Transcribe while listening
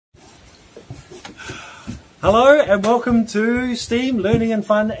Hello and welcome to STEAM Learning and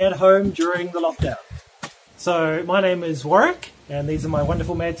Fun at Home during the lockdown. So my name is Warwick and these are my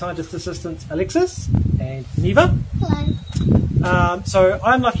wonderful mad scientist assistants Alexis and Neva. Hello. So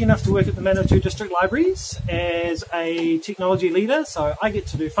I'm lucky enough to work at the Manawatu District Libraries as a technology leader, so I get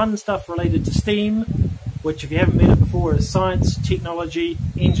to do fun stuff related to STEAM, which if you haven't met it before is science, technology,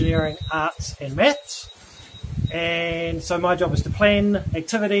 engineering, arts and maths. And so my job is to plan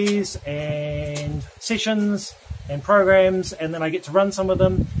activities and sessions and programs, and then I get to run some of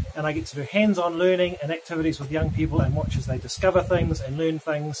them, and I get to do hands-on learning and activities with young people and watch as they discover things and learn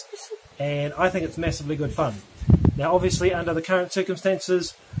things, and I think it's massively good fun. Now obviously under the current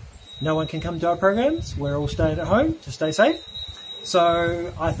circumstances no one can come to our programs, we're all staying at home to stay safe,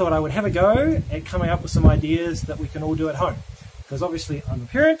 so I thought I would have a go at coming up with some ideas that we can all do at home. Because obviously I'm a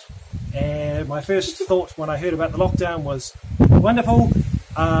parent, and my first thought when I heard about the lockdown was wonderful,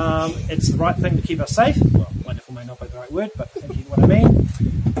 it's the right thing to keep us safe. Well, wonderful may not be the right word, but you get what I mean.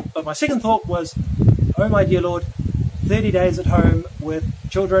 But my second thought was, oh my dear Lord, 30 days at home with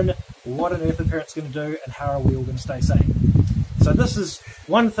children, what on earth are parents going to do and how are we all going to stay safe? So this is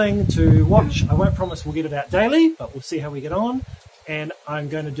one thing to watch. I won't promise we'll get it out daily, but we'll see how we get on. And I'm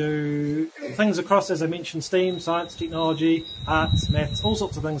going to do things across, as I mentioned, STEAM, science, technology, arts, maths, all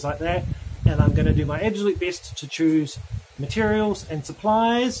sorts of things like that. And I'm going to do my absolute best to choose materials and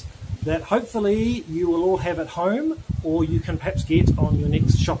supplies that hopefully you will all have at home, or you can perhaps get on your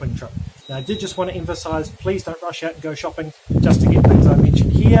next shopping trip. Now I did just want to emphasise, please don't rush out and go shopping just to get things I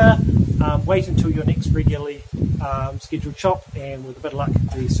mentioned here. Wait until your next regularly scheduled shop, and with a bit of luck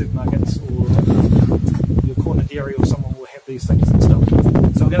the supermarkets or your corner dairy or someone will have these things in stock.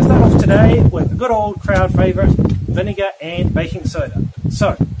 So we're going to start off today with a good old crowd favourite, vinegar and baking soda.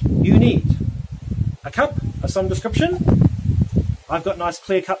 So you need a cup of some description. I've got nice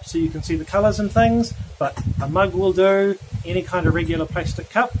clear cups so you can see the colours and things, but a mug will do, any kind of regular plastic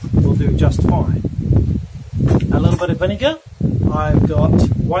cup will do just fine. A little bit of vinegar. I've got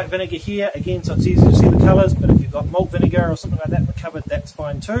white vinegar here, again so it's easy to see the colours, but if you've got malt vinegar or something like that in the cupboard, that's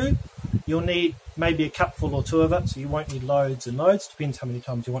fine too. You'll need maybe a cupful or two of it, so you won't need loads and loads, depends how many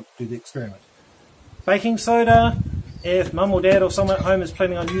times you want to do the experiment. Baking soda, if mum or dad or someone at home is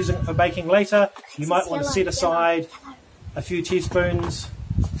planning on using it for baking later, you might want to set aside a few teaspoons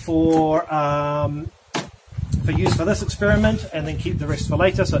for use for this experiment, and then keep the rest for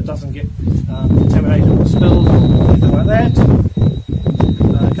later so it doesn't get contaminated or spilled or anything like that.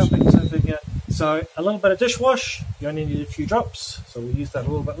 So a little bit of dishwash, you only need a few drops, so we'll use that a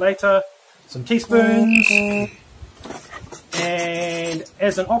little bit later. Some teaspoons, and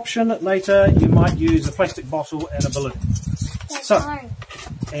as an option later you might use a plastic bottle and a balloon.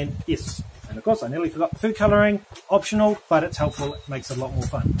 And yes, and of course I nearly forgot the food colouring, optional but it's helpful, it makes it a lot more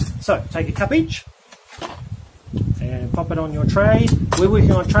fun. So take a cup each and pop it on your tray. We're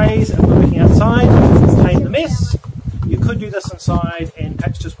working on trays and we're working outside to contain the mess. You could do this inside and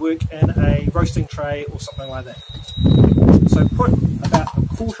perhaps just work in a roasting tray or something like that. So put about a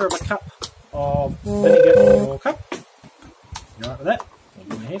quarter of a cup of vinegar in your cup. You alright with that?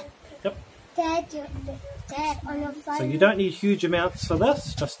 Go ahead. Yep. Dad, on your phone. So you don't need huge amounts for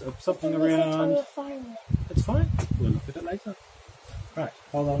this, just something around. It's fine. We'll look at it later. Right,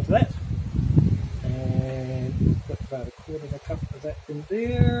 hold on to that. And put about a quarter of a cup of that in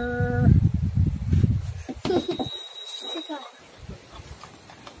there.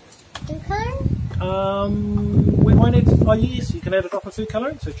 Food colouring? We won't add, oh yes, you can add a drop of food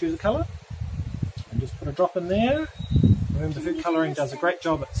colouring, so choose a colour. And just put a drop in there. Remember, food colouring does a great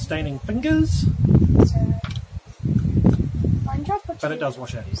job at staining fingers. So, one drop or two? But it does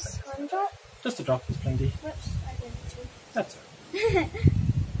wash out these things. One drop? Just a drop is plenty. Whoops, I did two. That's it.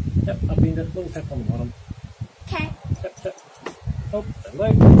 Yep, I've been a little tap on the bottom. Okay. Tap, tap. Oh, hello.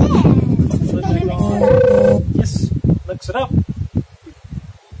 Yeah. Yes, mix it up.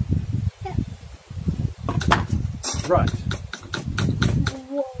 Yep. Right.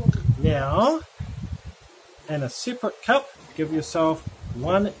 Whoa. Now, in a separate cup, give yourself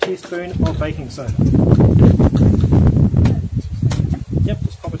 1 teaspoon of baking soda. Yep,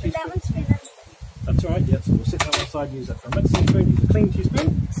 just pop a teaspoon. That one's been. That's alright, yeah, so we'll set that one aside, use that for a mixing spoon, use a clean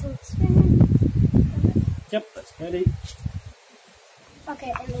teaspoon. Yep, that's handy.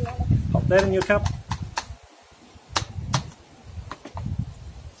 Okay, and then Pop that in your cup.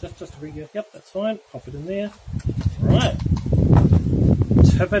 Just a regular, yep, that's fine. Pop it in there. Alright.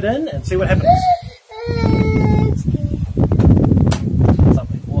 Tip it in and see what happens.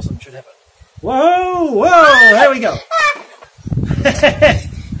 Something awesome should happen. Whoa, whoa, there we go.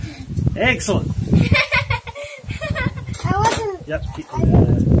 Excellent. I wasn't. Yep.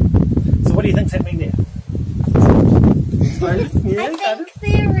 So what do you think's happening there? explosion. Yeah, I think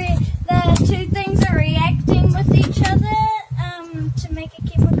the two things are reacting with each other to make a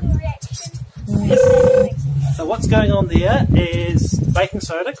chemical reaction. So what's going on there is baking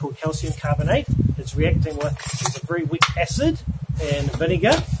soda called calcium carbonate. It's reacting with a very weak acid and vinegar.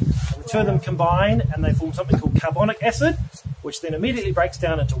 And the two of them combine and they form something called carbonic acid, which then immediately breaks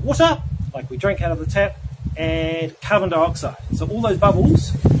down into water, like we drink out of the tap, and carbon dioxide. So all those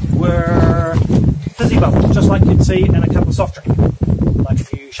bubbles were fizzy bubbles, just like you'd see in a cup of soft drink. Like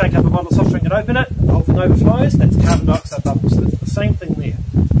if you shake up a bottle of soft drink and open it, the whole thing overflows, that's carbon dioxide bubbles. So it's the same thing there.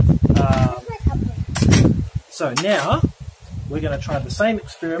 So now we're going to try the same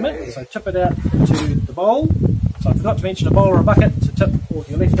experiment. So tip it out into the bowl. So I forgot to mention a bowl or a bucket to tip all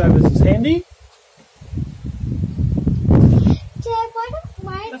your leftovers is handy. Dad,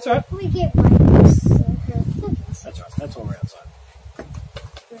 why That's all right. we get wipes? That's right, that's all we're outside.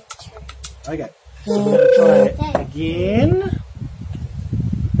 Okay, so we're going to try it again.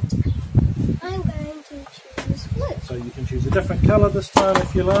 I'm going to choose blue. So you can choose a different colour this time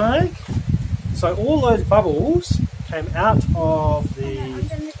if you like. So all those bubbles came out of the... I'm going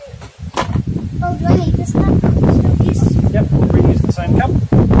to do... Oh, do I need this cup? Yes. Yep, we'll reuse the same cup.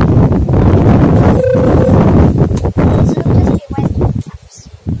 So it'll just get wiped with cups.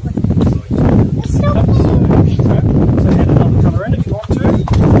 It's still pink. So add another colour in if you want to.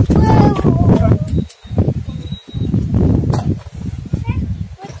 Whoa. Okay,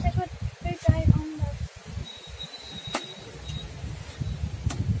 what's the good food dye on the...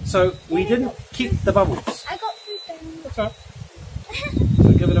 So we didn't keep the bubbles. I got food dye. That's right. So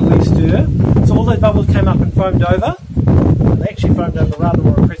give it a wee stir. So all those bubbles came up and foamed over. They actually foamed over rather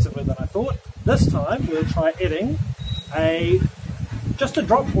more impressively than I thought. This time we'll try adding just a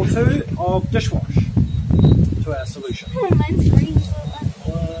drop or two of dishwash to our solution. Mine's green.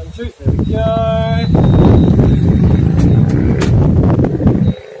 1, 2, there we go.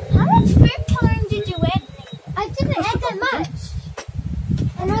 How much food coloring did you add? I didn't add that much.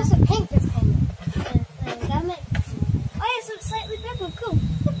 And also pink just came in. Oh yes, it's slightly purple. Cool.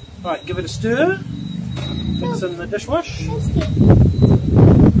 Alright, give it a stir. Mix in the dishwash. That's good.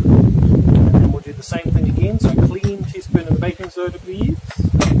 And then we'll do the same thing again. So a clean teaspoon of baking soda, please.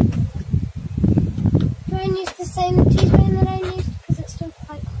 Do I use the same teaspoon that I used? Because it's still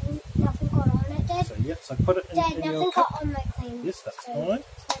quite clean. Nothing got on it, Dad. So yep, so put it Dad, in nothing your cup. got on my clean. Yes, that's fine.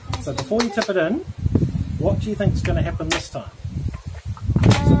 So before you tip it in, what do you think is going to happen this time?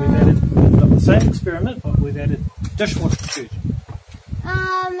 So we've done the same experiment, but we've added dishwash detergent.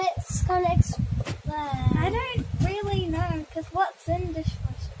 It's gonna explode. I don't really know, because what's in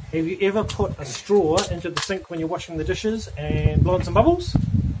dishwasher? Have you ever put a straw into the sink when you're washing the dishes and blown some bubbles?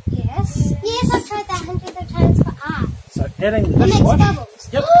 Yes. Yes, I've tried that hundreds of times for art. So adding the It makes dishwash. bubbles.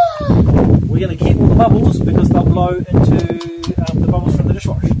 Yep. We're going to keep all the bubbles because they'll blow into the bubbles from the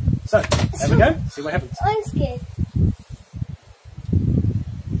dishwash. So there we go. See what happens. I'm scared.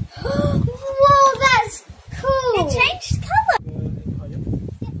 Whoa, that's cool. It changed colour.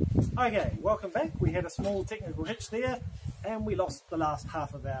 Okay, welcome back. We had a small technical hitch there and we lost the last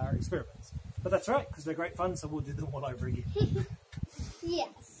half of our experiments. But that's all right because they're great fun, so we'll do them all over again. Yes.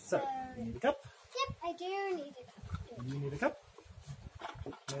 So, you need a cup. Yep, I do need a cup. You need a cup.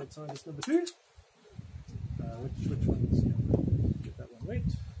 Add scientist number 2. Which one's get that one wet?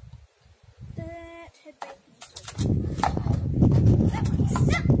 That had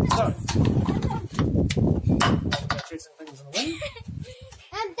So, I'm chasing things in the wind.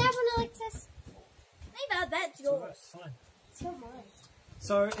 that one, Alexis. Maybe that's So yours. that's fine. It's not mine.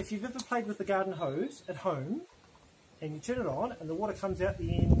 So if you've ever played with the garden hose at home and you turn it on and the water comes out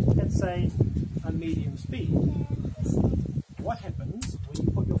the end at say a medium speed, what happens when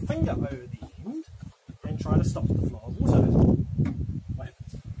you put your finger over the end and try to stop the flow of water? What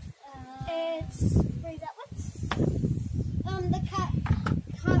happens? It's read upwards. The cut.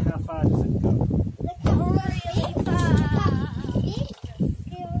 How far does it go? The cut really far.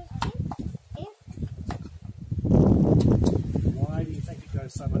 Why do you think it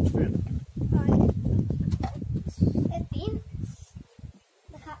goes so much further? It bends.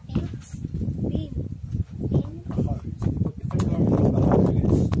 The cut bends. Bend. The hose. You put your finger over the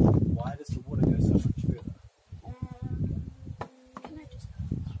hose. Why does the water go so much further? Can I just...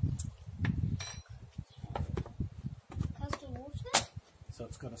 Because the water? So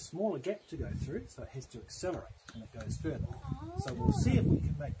it's got a smaller gap to go through, so it has to accelerate and it goes further. So we'll see if we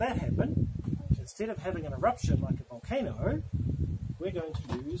can make that happen. Instead of having an eruption like a volcano, we're going to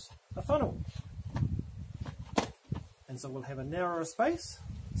use a funnel. And so we'll have a narrower space,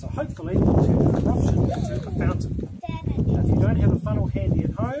 so hopefully we'll turn an eruption into a fountain. Now if you don't have a funnel handy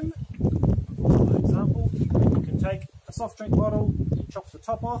at home, for example, you can take a soft drink bottle, you chop the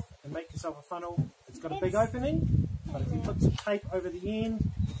top off and make yourself a funnel. It's got a big opening, but if you put some tape over the end,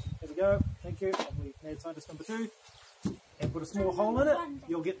 there we go, thank you, probably mad scientist number 2, and put a small hole in it,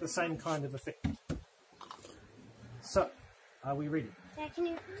 you'll get the same kind of effect. So, are we ready? Yeah, can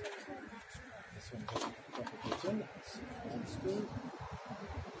you This one just goes in, that's good.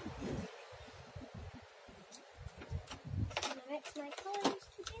 mix my colours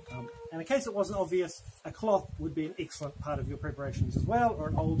together? And in case it wasn't obvious, a cloth would be an excellent part of your preparations as well, or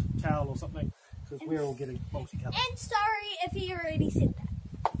an old towel or something, because we're all getting multicolored. And sorry if you already said that.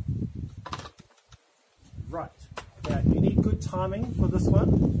 Right. Now, you need good timing for this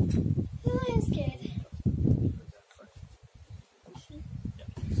one. Oh, I'm scared.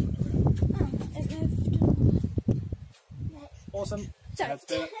 Oh, it moved. Awesome. Sorry. That's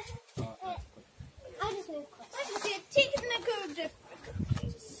better. I just moved close. I just did technical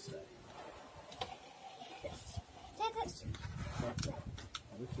difficulties.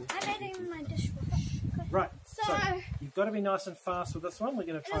 I'm adding my dishwasher. Right. So you've got to be nice and fast with this one. We're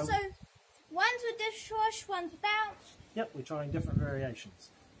going to try. And also, one's with dishwash, one's without. Yep, we're trying different variations.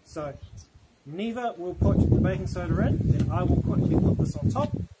 So Neva will put the baking soda in, and I will quickly put this on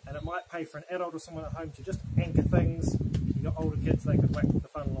top, and it might pay for an adult or someone at home to just anchor things. If you've got older kids, they could whack the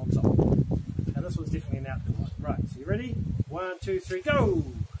funnel on top. And this one's definitely an outdoor one. Right, so you ready? 1, 2, 3, go!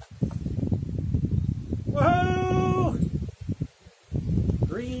 Whoa!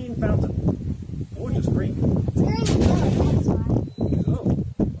 Green fountain. Or just green. It's green color, that's why. Oh,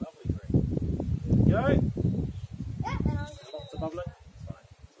 lovely green. There we go. Yeah, and I'll just Lots of bubbling. Fine.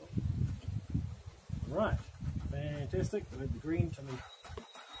 Right. Fantastic. We have the green to me.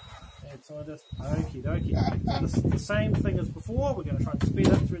 Add scientist. Okie dokie. So this is the same thing as before. We're going to try and speed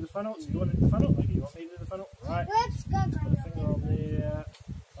up through the funnel. So you want to do the funnel? Okay, you want me to do the funnel? Right. Let's go Put a finger on there.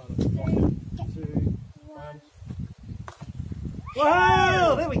 Oh, 2, 1.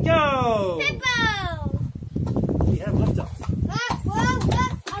 Whoa! There we go! Hippo! We have liftoff.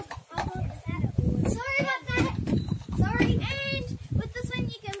 Sorry about that. Sorry. And with this one,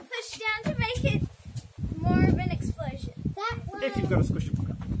 you can push down to make it more of an explosion. That one. If you've got a squishy book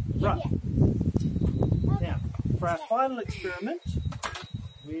up. Right. Yeah. Now, for our final experiment,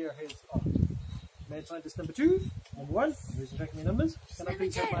 where has mad scientist number 2, number 1, I'm losing track of my numbers. Can I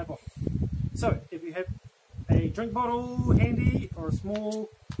please have my bottle? So, if you have a drink bottle handy, or a small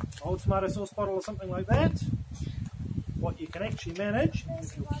old tomato sauce bottle or something like that, what you can actually manage,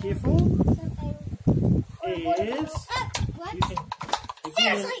 if you're careful, is you can,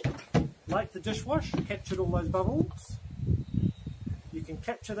 again, like the dishwash, captured all those bubbles. You can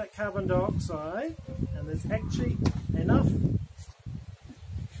capture that carbon dioxide, and there's actually enough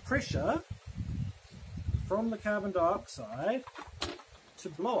pressure from the carbon dioxide to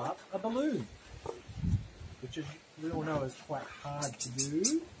blow up a balloon, which as we all know is quite hard to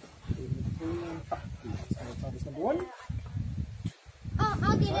do. That's number 1. Oh,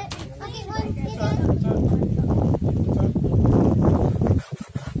 I'll get it. I'll get one. Get it.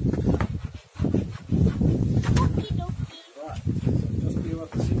 Right, so just be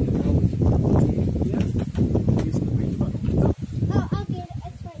like a second while we here. Here's the green one. Oh, I'll get it.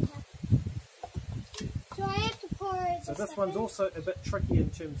 It's right here. So I have to pour. So this one's also a bit tricky in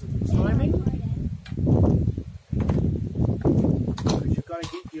terms of the timing, because you've got to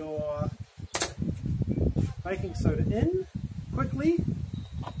get your baking soda in quickly,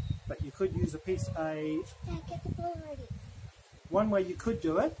 but you could use a piece Dad, get the balloon ready. One way you could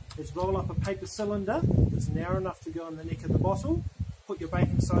do it is roll up a paper cylinder that's narrow enough to go in the neck of the bottle, put your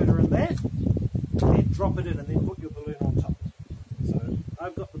baking soda in that, and drop it in, and then put your balloon on top. So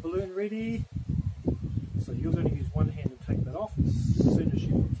I've got the balloon ready, so you're going to use one hand and take that off as soon as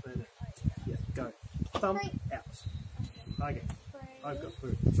you put that in. Yeah, go. Thumb out. Okay, I've got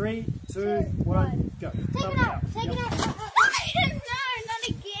 3, 2, 1, go. Thumb out. Take it out. No, not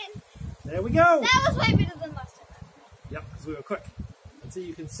again. There we go. That was way better than last time. Yep, because we were quick. And so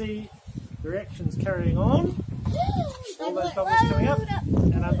you can see the reactions carrying on. All those bubbles coming up,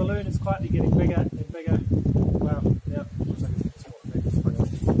 and our balloon is quietly getting bigger and bigger. Wow, yeah, looks like it's smaller.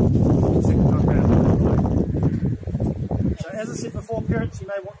 Second time round. So as I said before, parents, you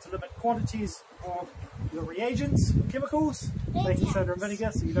may want to limit quantities of your reagents, or chemicals, baking soda and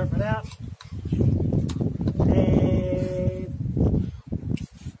vinegar, so you don't run out. And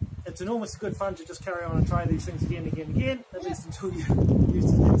it's enormously good fun to just carry on and try these things again and again and again, at least until you use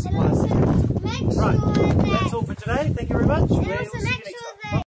as many supplies. Right, that's all for today. Thank you very much. And also make sure